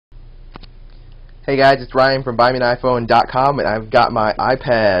Hey guys, it's Ryan from buymeaniphone.com, and I've got my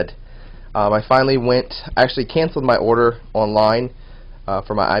iPad. I finally actually canceled my order online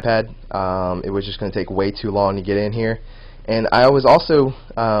for my iPad. It was just going to take way too long to get in here, and I was also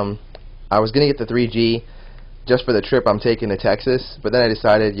I was going to get the 3G just for the trip I'm taking to Texas, but then I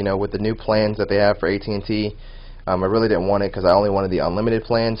decided, with the new plans that they have for AT&T, I really didn't want it because I only wanted the unlimited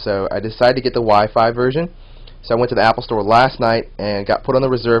plan, so I decided to get the Wi-Fi version. So I went to the Apple Store last night and got put on the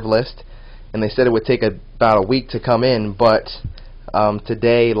reserve list, and they said it would take about a week to come in, but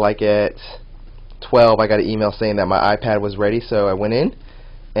today, like at 12, I got an email saying that my iPad was ready, so I went in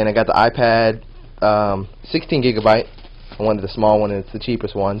and I got the iPad 16 gigabyte. I wanted the small one, and it's the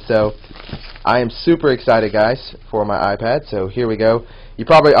cheapest one, so I am super excited, guys, for my iPad. So here we go. You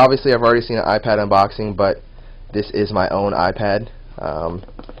obviously have already seen an iPad unboxing, but this is my own iPad,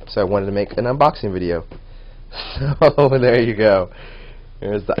 so I wanted to make an unboxing video. So there you go.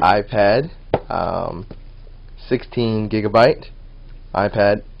 Here's the iPad, 16 gigabyte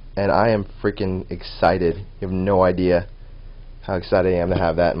iPad, and I am freaking excited. You have no idea how excited I am to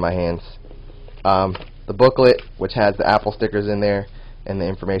have that in my hands. The booklet, which has the Apple stickers in there and the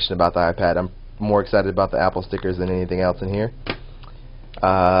information about the iPad. I'm more excited about the Apple stickers than anything else in here.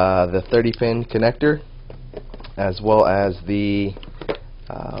 The 30-pin connector, as well as the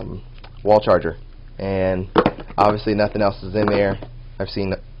wall charger, and obviously nothing else is in there. I've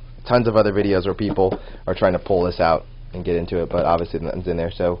seen tons of other videos where people are trying to pull this out and get into it, but obviously nothing's in there.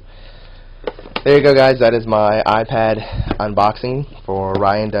 So there you go, guys. That is my iPad unboxing for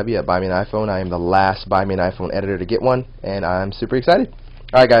Ryan W. at Buy Me an iPhone. I am the last Buy Me an iPhone editor to get one, and I'm super excited.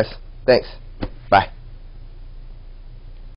 Alright, guys. Thanks.